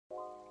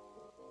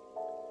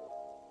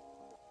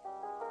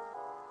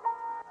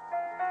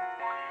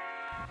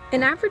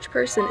An average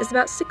person is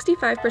about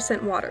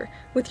 65% water,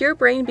 with your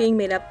brain being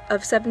made up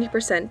of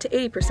 70% to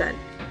 80%.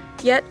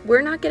 Yet,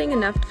 we're not getting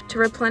enough to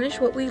replenish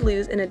what we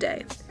lose in a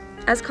day.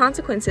 As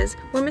consequences,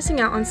 we're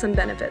missing out on some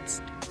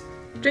benefits.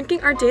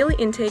 Drinking our daily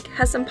intake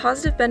has some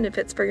positive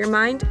benefits for your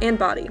mind and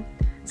body,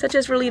 such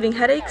as relieving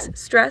headaches,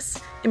 stress,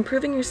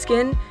 improving your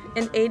skin,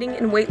 and aiding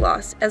in weight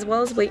loss, as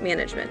well as weight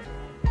management.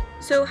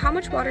 So, how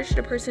much water should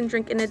a person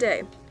drink in a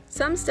day?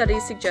 Some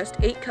studies suggest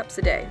 8 cups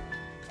a day.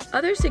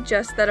 Others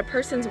suggest that a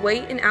person's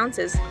weight in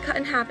ounces cut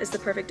in half is the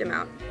perfect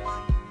amount.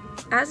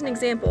 As an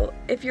example,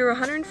 if you're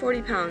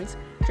 140 pounds,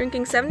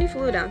 drinking 70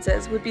 fluid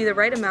ounces would be the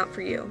right amount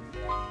for you.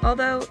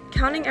 Although,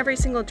 counting every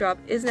single drop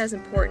isn't as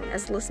important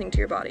as listening to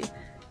your body.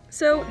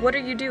 So, what are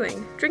you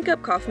doing? Drink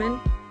up, Kaufman!